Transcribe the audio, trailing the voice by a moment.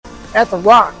At The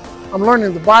Rock, I'm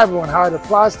learning the Bible and how it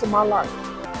applies to my life.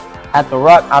 At The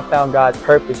Rock, I found God's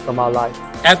purpose for my life.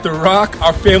 At The Rock,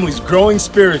 our family's growing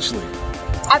spiritually.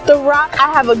 At The Rock,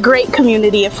 I have a great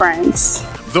community of friends.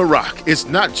 The Rock is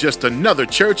not just another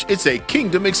church, it's a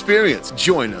kingdom experience.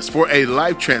 Join us for a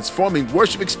life-transforming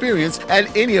worship experience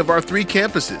at any of our 3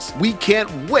 campuses. We can't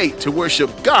wait to worship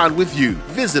God with you.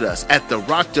 Visit us at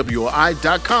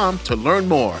therockwoi.com to learn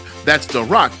more. That's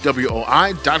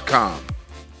therockwoi.com.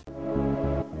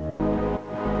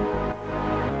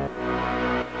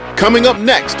 Coming up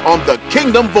next on The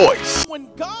Kingdom Voice.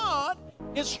 When God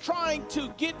is trying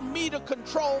to get me to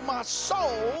control my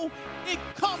soul, it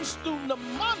comes through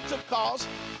pneumaticos,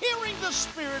 hearing the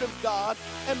Spirit of God,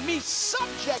 and me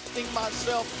subjecting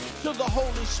myself to the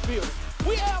Holy Spirit.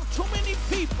 We have too many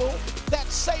people that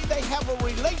say they have a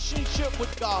relationship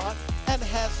with God and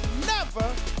has never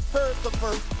heard the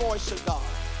voice of God.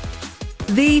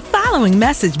 The following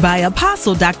message by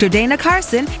Apostle Dr. Dana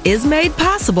Carson is made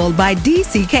possible by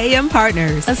DCKM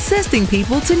Partners, assisting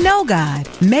people to know God,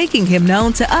 making Him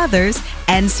known to others,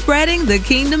 and spreading the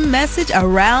kingdom message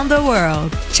around the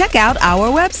world. Check out our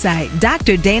website,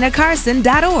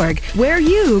 drdanacarson.org, where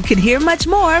you can hear much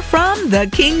more from the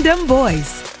Kingdom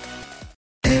Voice.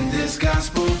 And this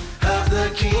gospel of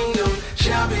the kingdom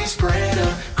shall be spread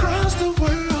across the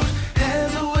world.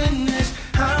 As a witness,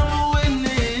 I'm a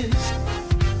witness.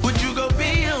 Would you go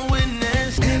be a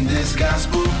witness? And this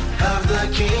gospel of the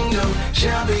kingdom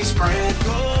shall be spread.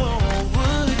 Oh,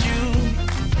 would you?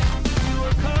 You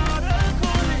are called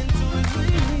according to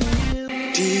His will.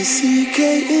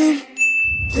 DCKM,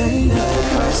 Dana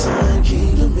Carson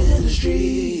Kingdom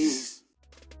Ministries.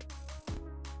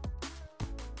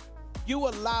 You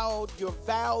allowed your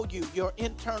value, your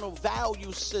internal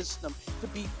value system to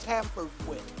be tampered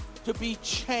with, to be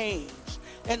changed.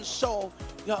 And so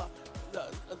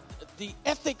the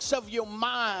ethics of your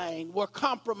mind were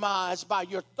compromised by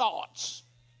your thoughts.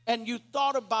 And you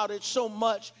thought about it so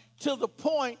much to the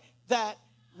point that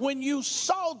when you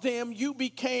saw them, you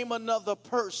became another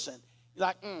person. You're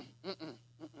like,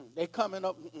 they coming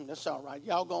up, that's all right.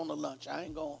 Y'all going to lunch, I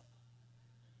ain't going.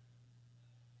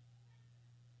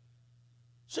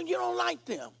 So you don't like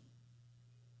them.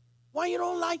 Why you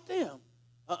don't like them?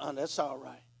 That's all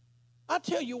right. I'll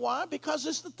tell you why. Because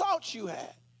it's the thoughts you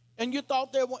had. And you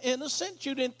thought they were innocent.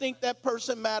 You didn't think that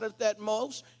person mattered that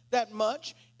much.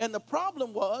 And the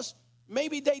problem was,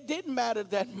 maybe they didn't matter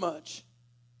that much.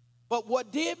 But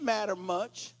what did matter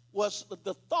much was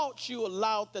the thoughts you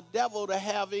allowed the devil to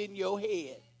have in your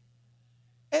head.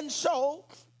 And so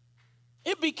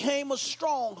it became a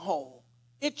stronghold.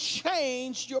 It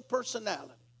changed your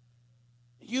personality.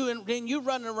 Then you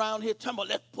running around here talking about,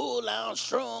 let's pull down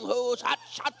strongholds, hot,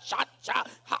 shot, shot, shot,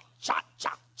 hot, shot,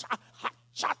 shot, shot, hot,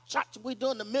 shot, shot. We're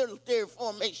doing the military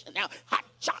formation now, hot,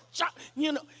 shot, shot.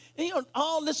 You know,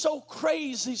 all this old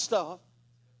crazy stuff.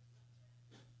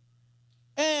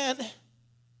 And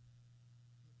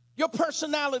your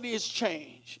personality has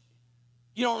changed.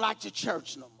 You don't like the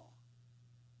church no more.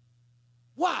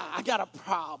 Why? I got a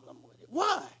problem with it.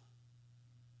 Why?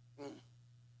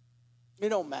 It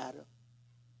don't matter.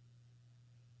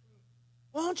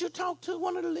 Why don't you talk to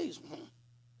one of the leaders?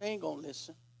 They ain't going to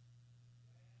listen.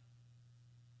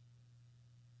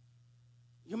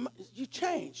 You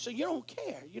change, so you don't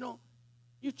care.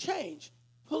 You change.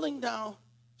 Pulling down.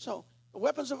 So the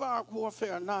weapons of our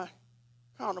warfare are not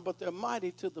carnal, but they're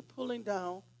mighty to the pulling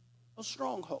down of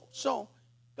strongholds. So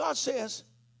God says,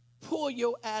 pull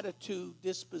your attitude,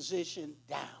 disposition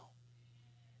down.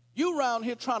 You around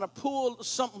here trying to pull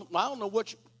something. I don't know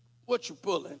what you're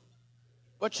pulling.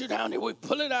 But you're down there, we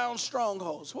pulling down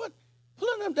strongholds. What?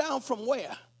 Pulling them down from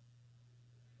where?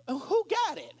 Who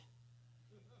got it?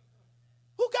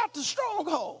 Who got the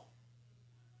stronghold?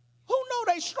 Who know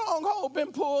they stronghold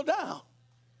been pulled down?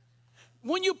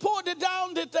 When you pulled it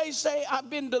down, did they say,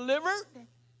 I've been delivered?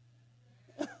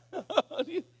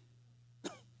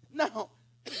 Now,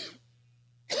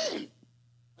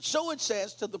 so it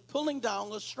says to the pulling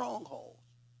down of strongholds,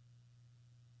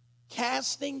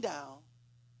 casting down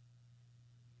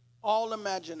all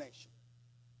imagination.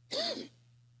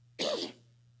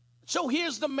 So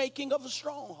here's the making of a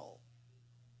stronghold.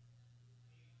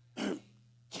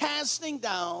 Casting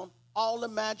down all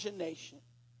imagination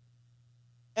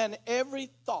and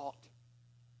every thought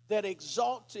that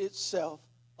exalts itself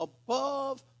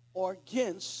above or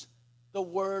against the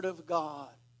word of God,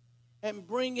 and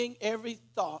bringing every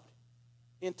thought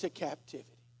into captivity.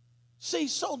 See,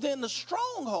 so then the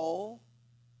stronghold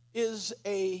is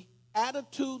a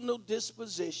attitudinal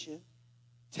disposition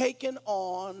taken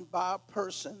on by a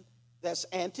person that's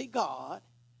anti-God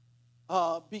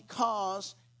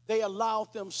because they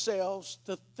allowed themselves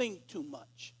to think too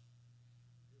much.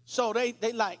 So they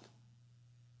like,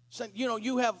 so, you know,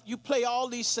 you play all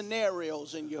these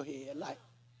scenarios in your head,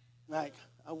 like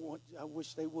I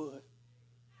wish they would.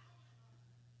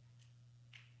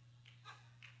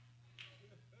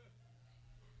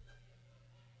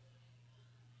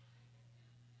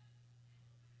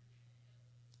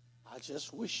 I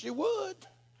just wish you would.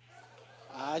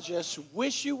 I just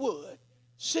wish you would.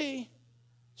 See,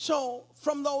 so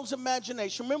from those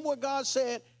imaginations, remember what God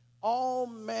said? All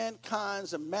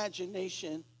mankind's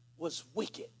imagination was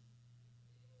wicked.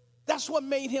 That's what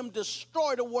made him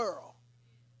destroy the world.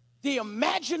 The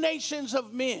imaginations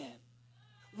of men.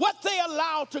 What they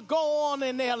allowed to go on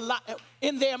in their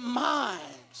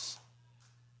minds.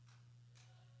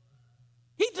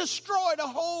 He destroyed the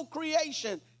whole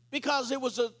creation because it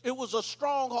was a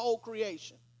stronghold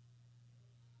creation.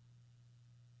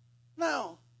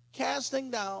 Now, casting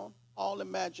down all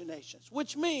imaginations,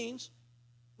 which means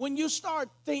when you start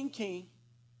thinking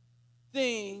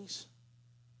things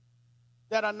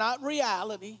that are not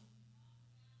reality,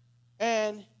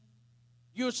 and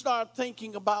you start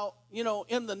thinking about, you know,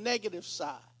 in the negative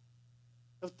side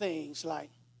of things, like,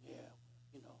 yeah,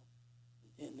 you know,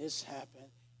 and this happened.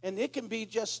 And it can be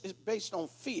just based on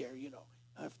fear, you know,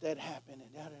 if that happened and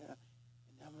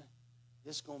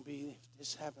this going to be, if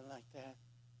this happened like that,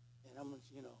 and I'm,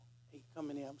 you know, he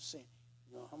coming in, I'm saying,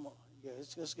 you know,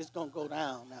 it's going to go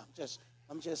down now.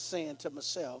 I'm just saying to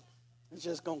myself, it's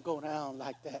just going to go down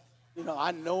like that. You know,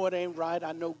 I know it ain't right.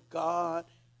 I know God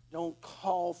don't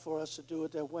call for us to do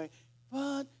it that way.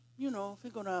 But, you know, if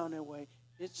it go down that way,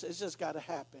 it's just got to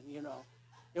happen, you know.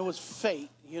 It was fate,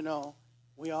 you know.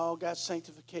 We all got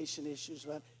sanctification issues,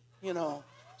 but, you know,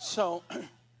 so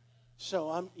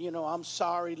I'm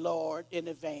sorry, Lord, in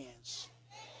advance.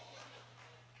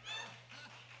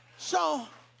 So,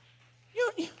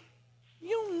 you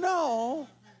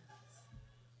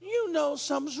know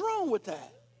something's wrong with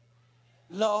that.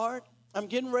 Lord, I'm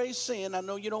getting ready to sin. I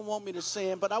know you don't want me to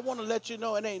sin, but I want to let you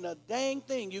know it ain't a dang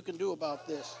thing you can do about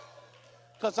this,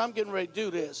 because I'm getting ready to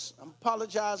do this. I'm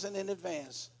apologizing in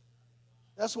advance.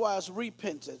 That's why it's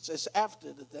repentance. It's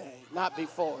after the thing, not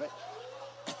before it.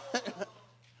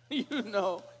 You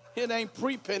know, it ain't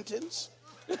prepentance.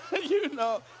 You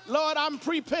know, Lord, I'm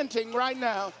prepenting right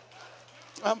now.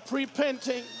 I'm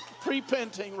prepenting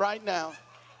right now.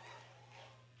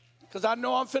 Because I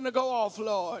know I'm finna go off,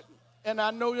 Lord. And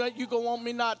I know that you're going to want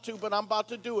me not to, but I'm about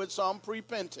to do it, so I'm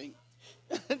prepenting.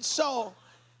 And so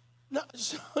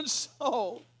it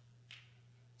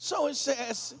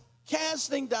says,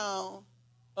 casting down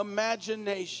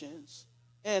imaginations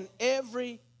and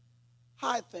every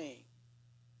high thing,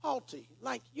 haughty.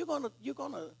 Like you're gonna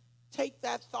take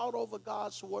that thought over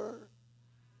God's word.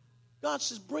 God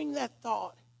says, bring that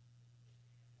thought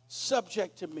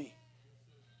subject to me.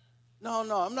 No,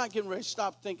 I'm not getting ready to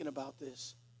stop thinking about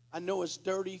this. I know it's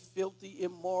dirty, filthy,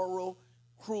 immoral,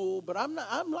 cruel, but I'm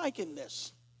liking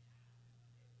this.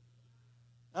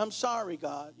 I'm sorry,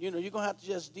 God. You know, you're going to have to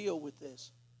just deal with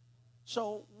this.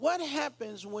 So what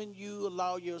happens when you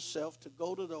allow yourself to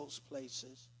go to those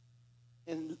places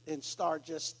and start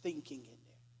just thinking in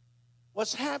there?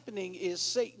 What's happening is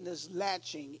Satan is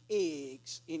latching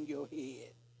eggs in your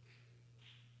head.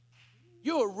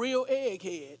 You're a real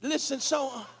egghead. Listen,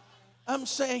 so I'm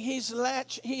saying he's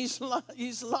launching,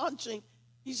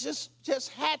 he's just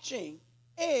hatching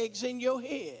eggs in your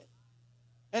head.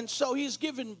 And so he's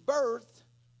giving birth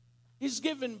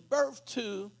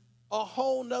to a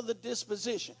whole nother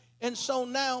disposition. And so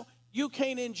now you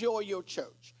can't enjoy your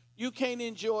church. You can't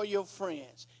enjoy your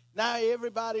friends. Now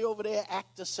everybody over there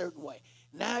act a certain way.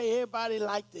 Now everybody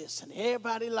like this and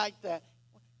everybody like that.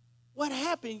 What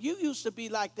happened? You used to be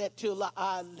like that till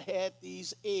I had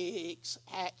these eggs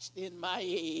hatched in my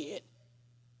head.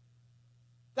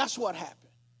 That's what happened.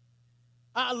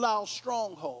 I allowed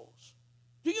strongholds.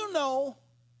 Do you know,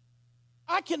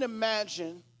 I can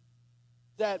imagine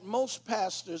that most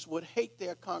pastors would hate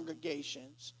their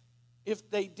congregations if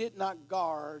they did not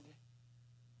guard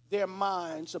their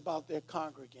minds about their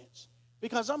congregants.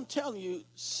 Because I'm telling you,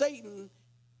 Satan,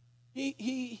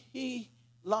 he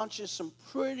launches some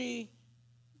pretty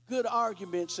good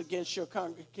arguments against your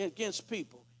against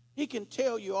people. He can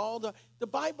tell you all the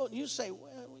Bible. You say,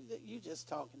 well, you just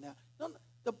talking now. No,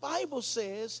 the Bible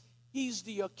says he's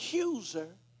the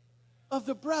accuser of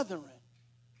the brethren.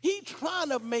 He trying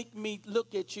to make me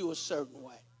look at you a certain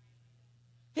way.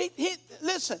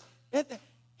 Listen.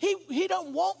 He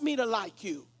don't want me to like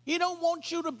you. He don't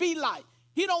want you to be like.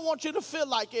 He don't want you to feel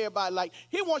like everybody like.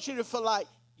 He wants you to feel like,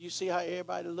 you see how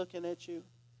everybody looking at you?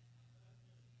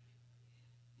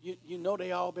 You know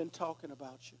they all been talking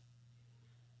about you.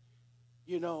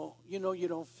 You know you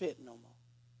don't fit no more.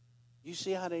 You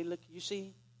see how they look? You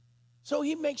see? So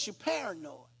he makes you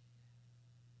paranoid.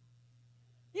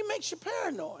 He makes you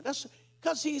paranoid. That's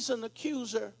because he's an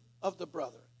accuser of the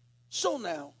brother. So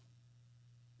now,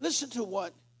 listen to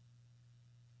what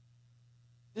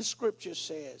this scripture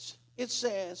says. It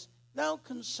says, now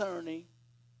concerning,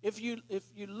 if you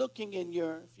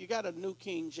got a New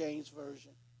King James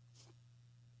Version,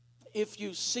 if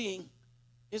you see,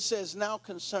 it says now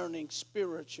concerning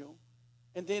spiritual,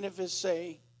 and then if it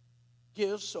say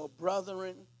gifts or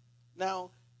brethren,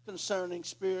 now concerning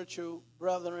spiritual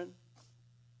brethren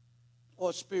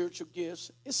or spiritual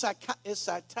gifts, it's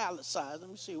italicized. Let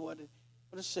me see what it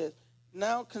says.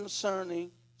 Now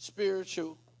concerning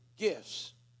spiritual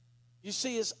gifts. You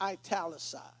see, it's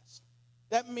italicized.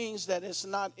 That means that it's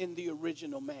not in the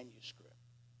original manuscript.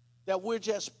 That we're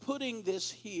just putting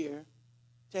this here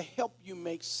to help you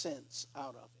make sense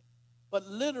out of it. But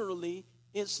literally,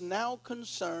 it's now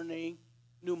concerning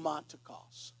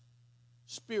pneumatikos,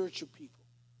 spiritual people,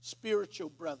 spiritual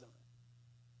brethren.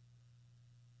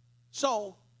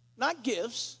 So, not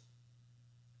gifts,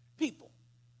 people.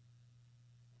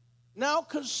 Now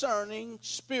concerning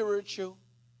spiritual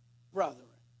brethren.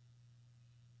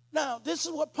 Now, this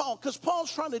is what because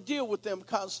Paul's trying to deal with them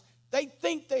because they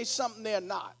think they're something they're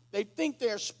not. They think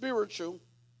they're spiritual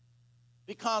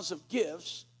because of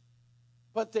gifts,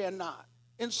 but they're not.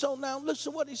 And so now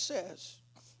listen to what he says.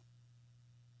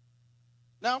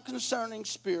 Now concerning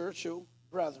spiritual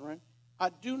brethren, I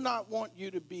do not want you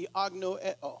to be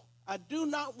agnoeo. I do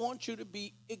not want you to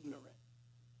be ignorant.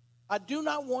 I do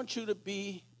not want you to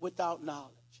be without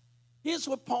knowledge. Here's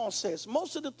what Paul says.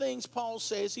 Most of the things Paul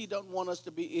says he doesn't want us to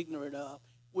be ignorant of,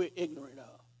 we're ignorant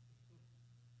of.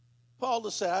 Paul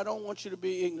has said, I don't want you to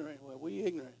be ignorant. Well, we're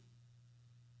ignorant.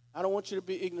 I don't want you to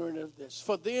be ignorant of this.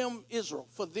 For them, Israel,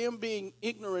 for them being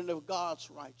ignorant of God's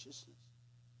righteousness.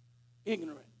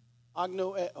 Ignorant.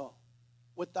 Agnoeo.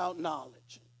 Without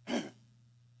knowledge.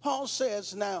 Paul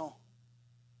says now,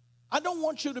 I don't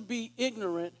want you to be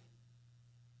ignorant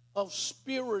of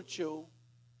spiritual.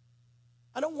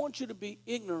 I don't want you to be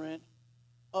ignorant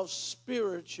of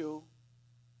spiritual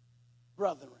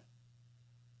brethren.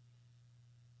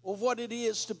 Of what it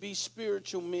is to be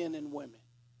spiritual men and women.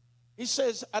 He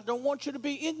says, I don't want you to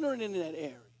be ignorant in that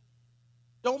area.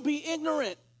 Don't be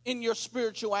ignorant in your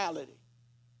spirituality.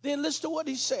 Then listen to what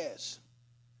he says.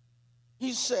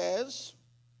 He says,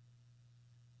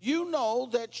 you know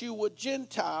that you were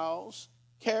Gentiles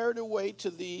carried away to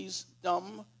these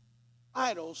dumb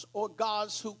idols or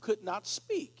gods who could not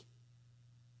speak.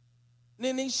 And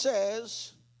then he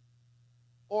says,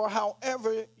 or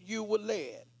however you were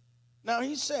led. Now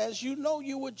he says, you know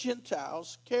you were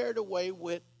Gentiles carried away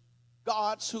with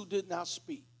gods who did not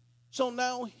speak. So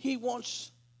now he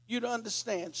wants you to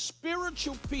understand,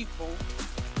 spiritual people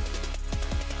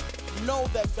know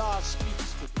that God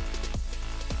speaks to them.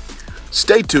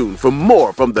 Stay tuned for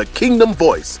more from the Kingdom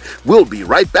Voice. We'll be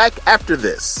right back after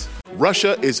this.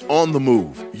 Russia is on the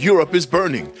move. Europe is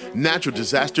burning. Natural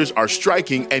disasters are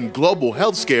striking and global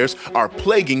health scares are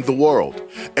plaguing the world.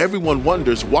 Everyone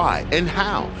wonders why and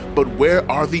how, but where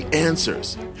are the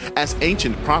answers? As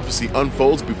ancient prophecy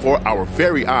unfolds before our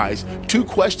very eyes, two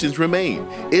questions remain.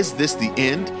 Is this the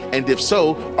end? And if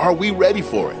so, are we ready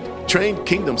for it? Trained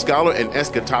kingdom scholar and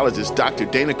eschatologist Dr.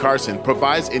 Dana Carson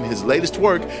provides in his latest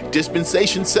work,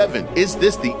 Dispensation 7, Is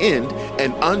This the End?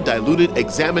 An undiluted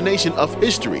examination of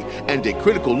history and a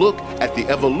critical look at the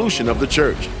evolution of the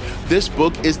church. This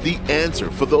book is the answer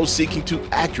for those seeking to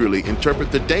accurately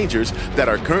interpret the dangers that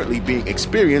are currently being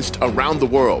experienced around the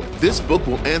world. This book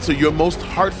will answer your most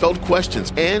heartfelt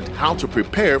questions and how to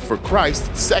prepare for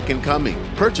Christ's second coming.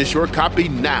 Purchase your copy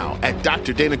now at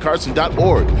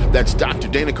drdanacarson.org. That's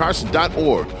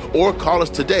drdanacarson.org. Or call us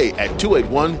today at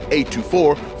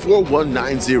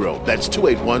 281-824-4190. That's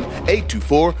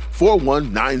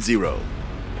 281-824-4190.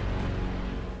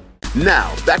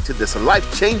 Now, back to this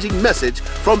life-changing message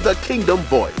from the Kingdom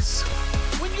Voice.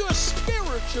 When you're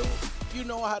spiritual, you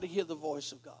know how to hear the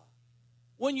voice of God.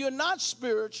 When you're not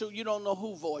spiritual, you don't know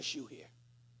whose voice you hear.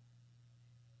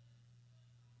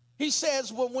 He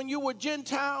says, well, when you were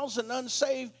Gentiles and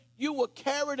unsaved, you were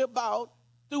carried about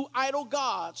through idol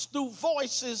gods, through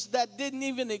voices that didn't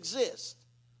even exist.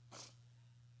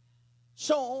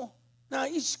 So, now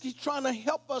he's trying to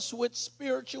help us with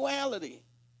spirituality.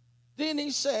 Then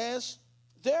he says,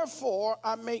 therefore,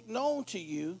 I make known to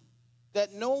you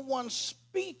that no one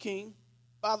speaking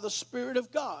by the Spirit of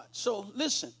God. So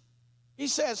listen, he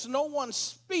says, no one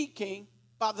speaking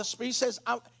by the Spirit. He says,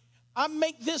 I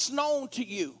make this known to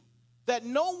you, that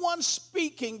no one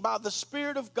speaking by the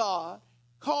Spirit of God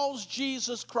calls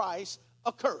Jesus Christ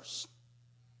accursed.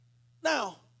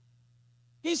 Now,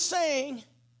 he's saying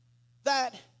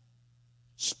that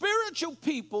spiritual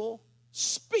people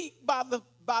speak by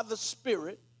the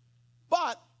Spirit,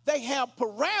 but they have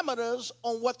parameters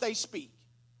on what they speak.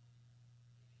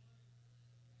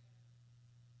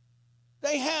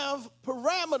 They have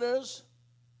parameters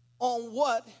on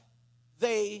what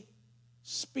they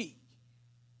speak.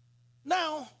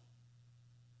 Now,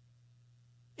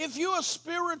 if you're a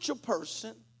spiritual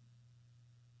person,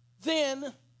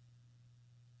 then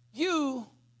you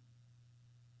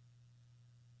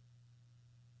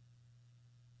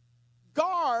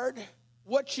guard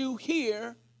what you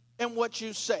hear and what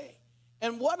you say.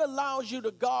 And what allows you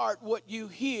to guard what you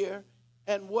hear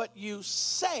and what you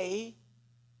say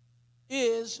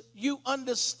is you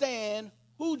understand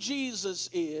who Jesus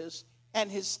is and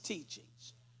his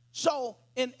teachings. So,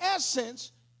 in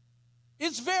essence,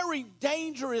 it's very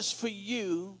dangerous for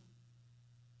you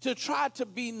to try to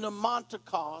be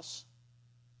pneumatikos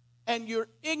and you're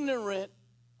ignorant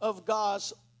of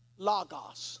God's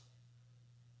logos.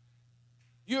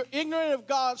 You're ignorant of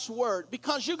God's word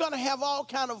because you're going to have all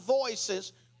kind of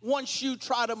voices once you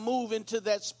try to move into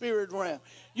that spirit realm.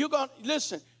 You're going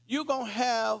to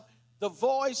have the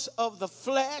voice of the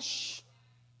flesh.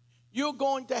 You're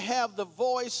going to have the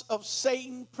voice of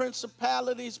Satan,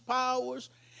 principalities, powers,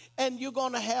 and you're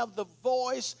going to have the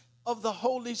voice of the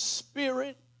Holy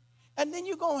Spirit, and then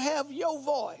you're going to have your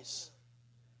voice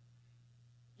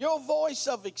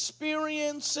of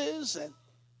experiences and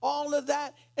all of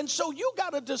that. And so you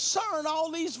got to discern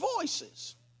all these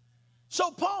voices.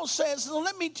 So Paul says,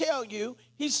 let me tell you,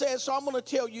 he says, so I'm going to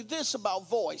tell you this about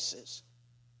voices.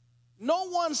 No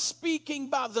one speaking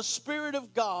by the Spirit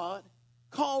of God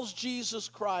calls Jesus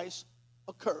Christ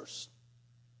accursed.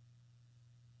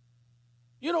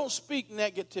 You don't speak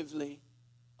negatively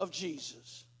of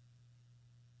Jesus.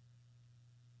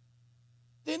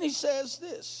 Then he says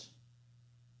this,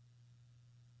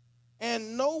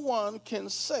 and no one can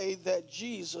say that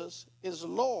Jesus is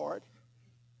Lord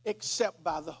except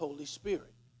by the Holy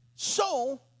Spirit.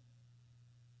 So,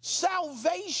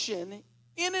 salvation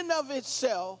in and of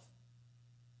itself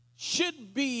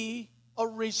should be a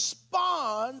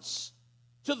response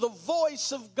to the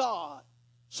voice of God.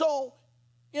 So,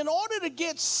 in order to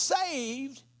get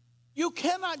saved, you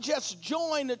cannot just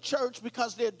join the church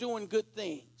because they're doing good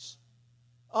things.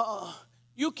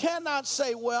 You cannot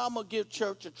say, well, I'm going to give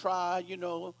church a try, you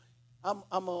know. I'm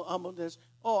this.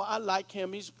 Oh, I like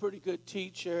him. He's a pretty good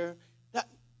teacher.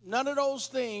 None of those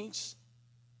things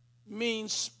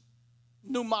means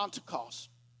pneumatikos.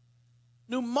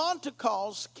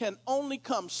 Pneumatikos can only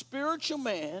come, spiritual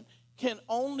man can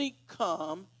only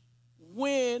come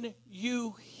when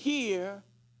you hear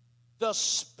the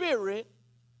Spirit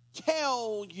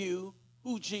tell you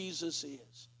who Jesus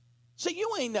is. See,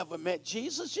 you ain't never met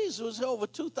Jesus. Jesus was here over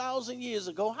 2,000 years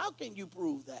ago. How can you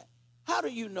prove that? How do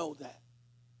you know that?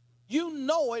 You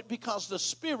know it because the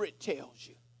Spirit tells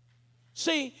you.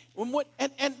 See,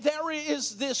 and there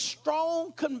is this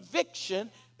strong conviction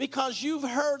because you've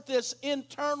heard this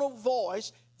internal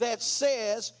voice that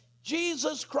says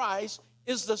Jesus Christ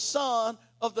is the Son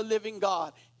of the living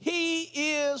God. He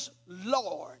is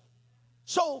Lord.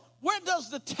 So where does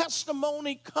the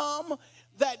testimony come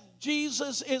that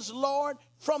Jesus is Lord?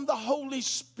 From the Holy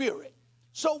Spirit.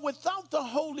 So without the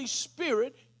Holy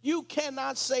Spirit, you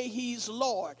cannot say he's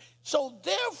Lord. So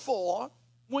therefore,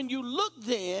 when you look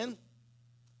then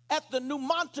at the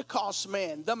pneumatikos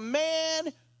man, the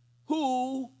man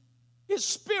who is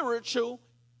spiritual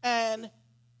and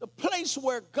the place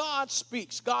where God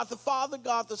speaks, God the Father,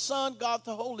 God the Son, God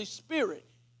the Holy Spirit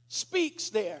speaks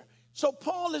there. So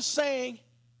Paul is saying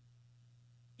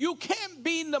you can't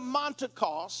be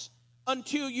pneumatikos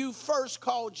until you first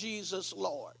call Jesus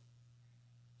Lord.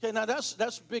 Okay, now that's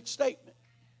a big statement.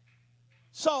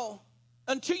 So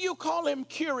until you call him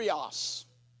Kyrios,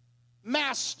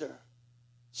 master,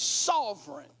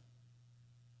 sovereign,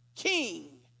 king,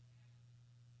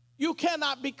 you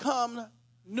cannot become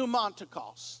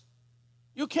pneumatikos.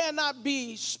 You cannot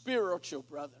be spiritual,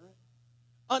 brother,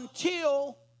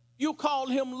 until you call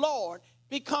him Lord,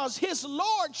 because his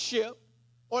lordship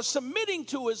or submitting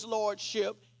to his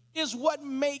lordship is what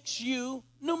makes you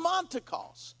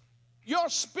pneumatikos. Your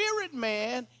spirit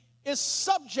man is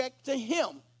subject to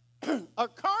him. A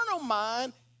carnal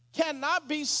mind cannot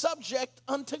be subject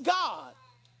unto God.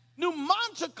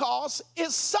 Pneumatikos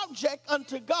is subject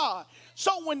unto God.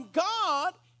 So when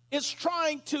God is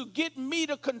trying to get me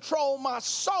to control my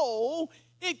soul,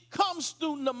 it comes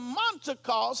through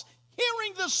pneumatikos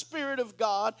hearing the Spirit of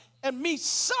God and me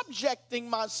subjecting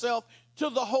myself to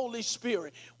the Holy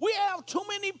Spirit. We have too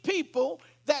many people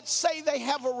that say they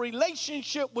have a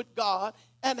relationship with God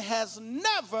and has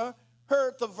never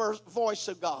heard the voice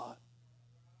of God.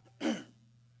 You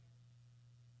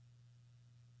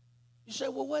say,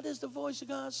 well, what does the voice of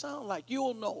God sound like?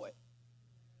 You'll know it.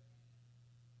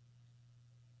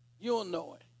 You'll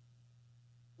know it.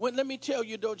 Well, let me tell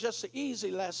you, though, just an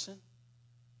easy lesson.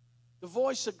 The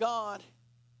voice of God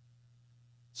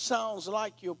sounds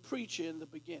like your preacher in the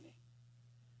beginning.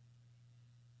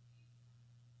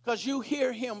 Because you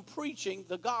hear him preaching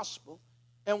the gospel,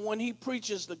 and when he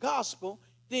preaches the gospel,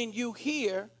 then you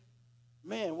hear,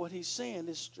 man, what he's saying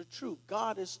is the truth.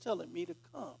 God is telling me to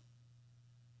come.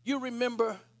 You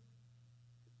remember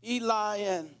Eli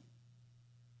and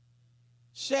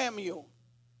Samuel.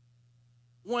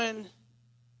 When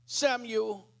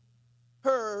Samuel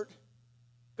heard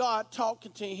God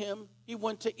talking to him, he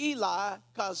went to Eli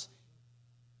because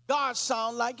God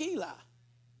sounded like Eli.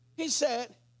 He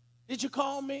said, did you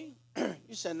call me?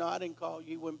 He said, no, I didn't call you.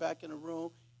 He went back in the room,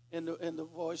 and the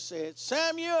voice said,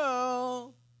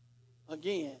 Samuel,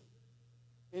 again.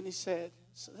 And he said,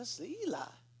 so that's Eli.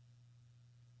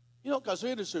 You know, because he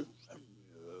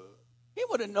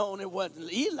would have known it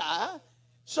wasn't Eli.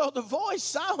 So the voice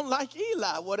sounded like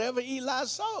Eli, whatever Eli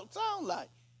sound like.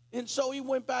 And so he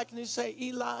went back and he said,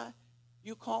 Eli,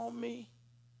 you called me?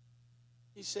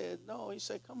 He said, no. He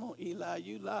said, come on, Eli,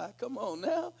 you lie. Come on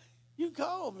now. You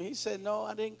called me. He said, no,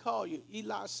 I didn't call you.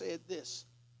 Eli said this,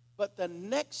 but the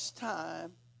next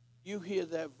time you hear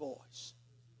that voice,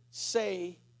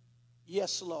 say,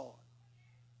 yes, Lord.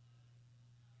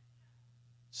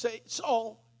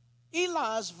 So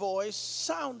Eli's voice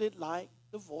sounded like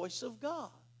the voice of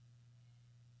God.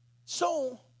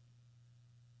 So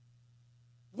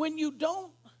when you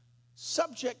don't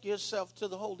subject yourself to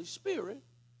the Holy Spirit,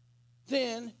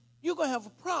 then you're going to have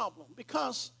a problem,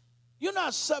 because you're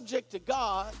not subject to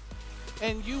God,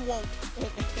 and you won't.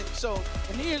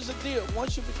 And here's the deal.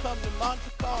 Once you become the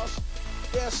Pentecost,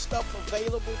 there's stuff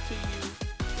available to you,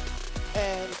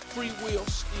 and free will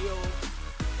still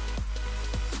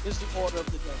is the order of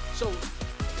the day. So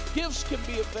gifts can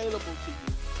be available to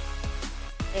you,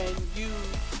 and you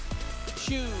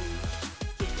choose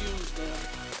to use them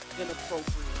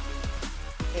inappropriately,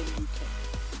 and you can.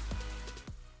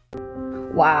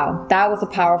 Wow, that was a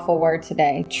powerful word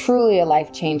today. Truly a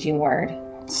life-changing word.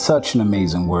 Such an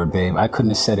amazing word, babe. I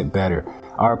couldn't have said it better.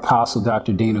 Our apostle,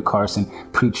 Dr. Dana Carson,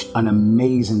 preached an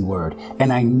amazing word.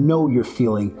 And I know you're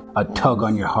feeling a tug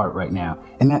on your heart right now.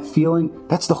 And that feeling,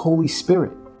 that's the Holy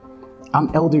Spirit. I'm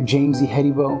Elder James E.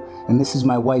 Hedibo, and this is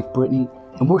my wife, Brittany.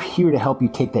 And we're here to help you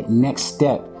take that next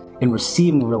step in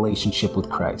receiving a relationship with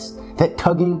Christ. That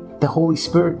tugging, the Holy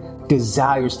Spirit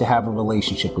desires to have a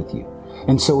relationship with you.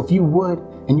 And so if you would,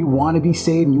 and you want to be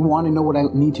saved, and you want to know what I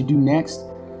need to do next,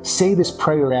 say this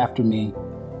prayer after me,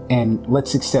 and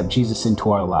let's accept Jesus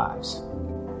into our lives.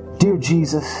 Dear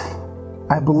Jesus,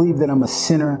 I believe that I'm a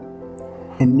sinner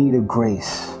in need of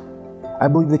grace. I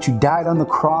believe that you died on the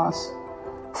cross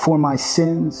for my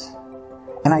sins,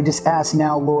 and I just ask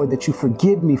now, Lord, that you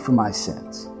forgive me for my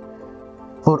sins.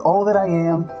 Lord, all that I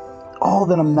am, all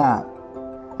that I'm not,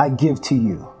 I give to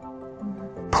you.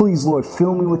 Please, Lord,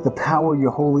 fill me with the power of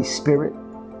your Holy Spirit.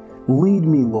 Lead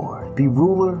me, Lord. Be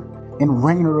ruler and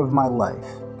reigner of my life.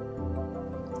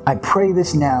 I pray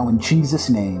this now in Jesus'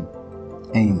 name.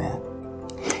 Amen.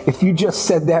 If you just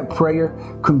said that prayer,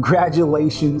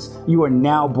 congratulations. You are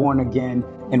now born again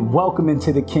and welcome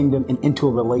into the kingdom and into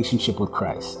a relationship with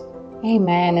Christ.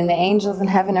 Amen. And the angels in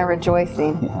heaven are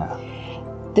rejoicing. Yeah.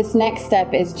 This next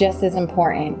step is just as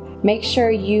important. Make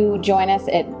sure you join us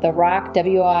at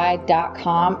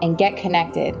therockwi.com and get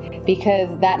connected,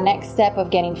 because that next step of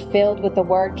getting filled with the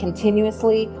word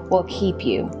continuously will keep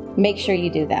you. Make sure you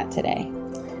do that today.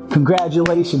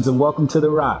 Congratulations and welcome to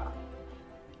The Rock.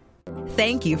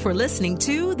 Thank you for listening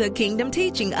to the Kingdom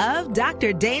Teaching of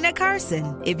Dr. Dana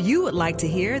Carson. If you would like to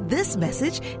hear this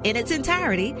message in its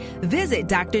entirety, visit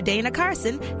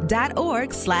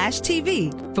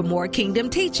drdanacarson.org/TV. For more Kingdom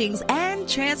teachings and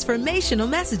transformational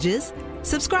messages,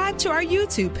 subscribe to our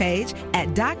YouTube page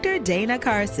at Dr. Dana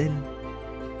Carson.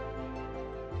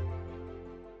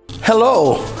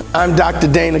 Hello, I'm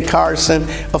Dr. Dana Carson,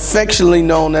 affectionately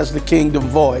known as the Kingdom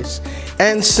Voice,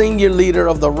 and senior leader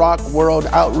of the Rock World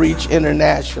Outreach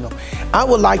International. I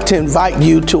would like to invite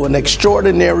you to an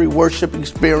extraordinary worship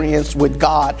experience with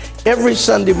God every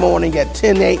Sunday morning at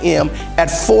 10 a.m.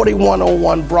 at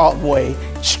 4101 Broadway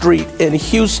Street in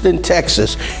Houston,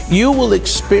 Texas. You will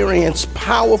experience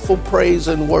powerful praise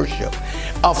and worship.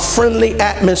 a friendly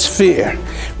atmosphere,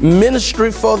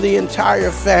 ministry for the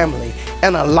entire family,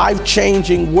 and a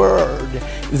life-changing word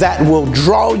that will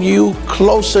draw you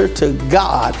closer to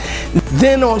God.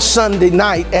 Then on Sunday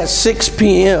night at 6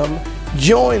 p.m.,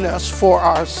 join us for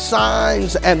our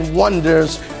Signs and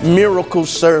Wonders Miracle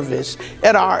Service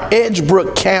at our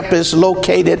Edgebrook campus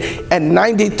located at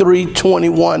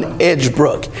 9321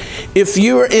 Edgebrook. If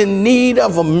you're in need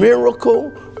of a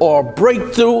miracle or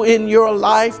breakthrough in your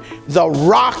life, The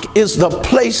Rock is the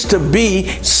place to be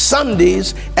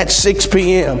Sundays at 6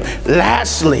 p.m.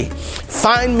 Lastly,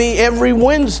 find me every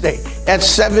Wednesday at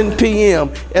 7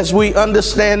 p.m. as we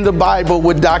understand the Bible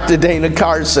with Dr. Dana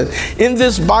Carson. In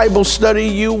this Bible study,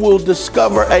 you will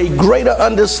discover a greater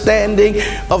understanding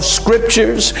of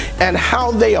scriptures and how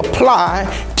they apply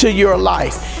to your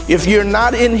life. If you're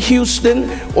not in Houston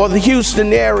or the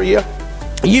Houston area,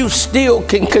 you still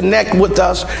can connect with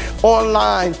us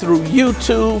online through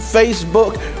YouTube,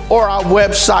 Facebook, or our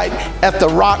website at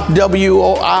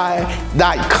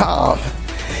therockWOI.com.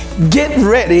 Get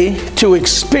ready to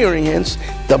experience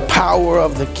the power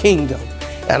of the kingdom,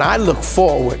 and I look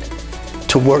forward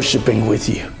to worshiping with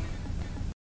you.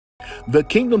 The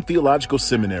Kingdom Theological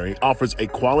Seminary offers a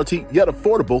quality yet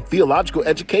affordable theological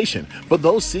education for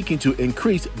those seeking to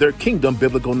increase their kingdom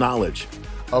biblical knowledge.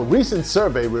 A recent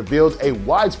survey revealed a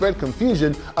widespread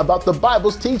confusion about the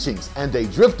Bible's teachings and a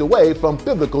drift away from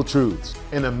biblical truths.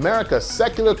 In America's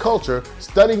secular culture,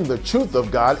 studying the truth of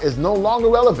God is no longer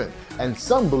relevant, and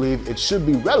some believe it should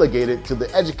be relegated to the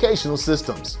educational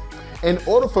systems. In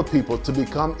order for people to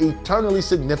become eternally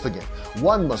significant,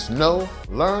 one must know,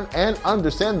 learn, and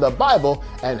understand the Bible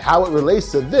and how it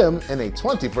relates to them in a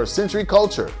 21st century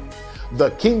culture.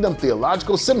 The Kingdom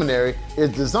Theological Seminary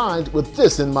is designed with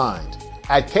this in mind.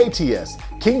 At KTS,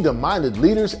 kingdom-minded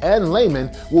leaders and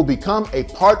laymen will become a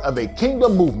part of a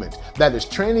kingdom movement that is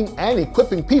training and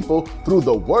equipping people through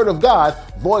the Word of God,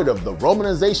 void of the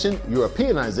Romanization,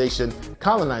 Europeanization,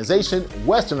 colonization,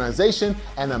 Westernization,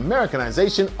 and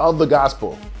Americanization of the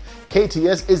gospel.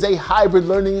 KTS is a hybrid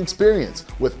learning experience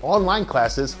with online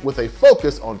classes with a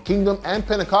focus on kingdom and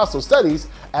Pentecostal studies,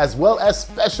 as well as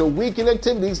special weekend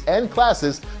activities and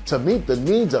classes to meet the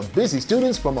needs of busy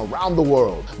students from around the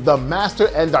world. The master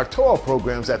and doctoral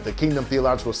programs at the Kingdom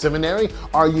Theological Seminary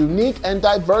are unique and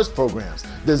diverse programs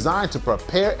designed to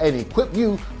prepare and equip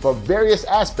you for various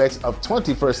aspects of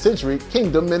 21st century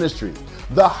kingdom ministry.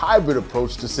 The hybrid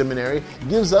approach to seminary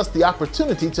gives us the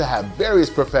opportunity to have various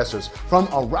professors from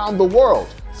around the world,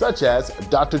 such as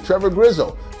Dr. Trevor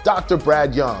Grizzle, Dr.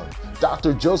 Brad Young,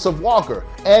 Dr. Joseph Walker,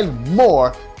 and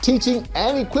more, teaching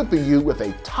and equipping you with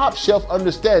a top-shelf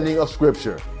understanding of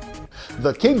Scripture.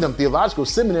 The Kingdom Theological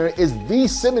Seminary is the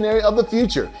seminary of the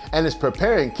future and is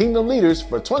preparing kingdom leaders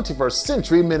for 21st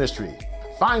century ministry.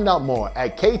 Find out more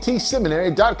at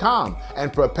ktseminary.com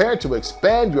and prepare to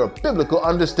expand your biblical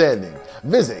understanding.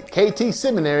 Visit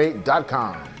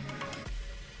ktseminary.com.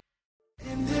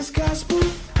 In this gospel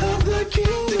of the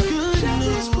kingdom, shall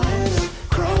be spread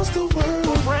across the world,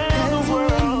 around the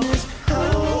world.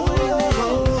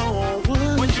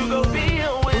 Would you go be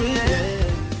a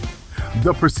witness?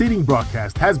 The preceding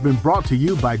broadcast has been brought to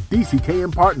you by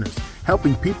DCKM Partners,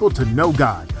 helping people to know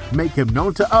God, make Him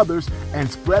known to others,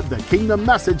 and spread the kingdom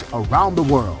message around the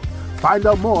world. Find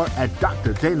out more at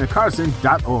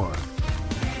drdanacarson.org.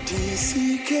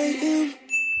 DCKM,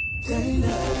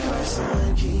 Dana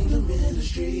Carson, Kingdom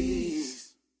Ministries.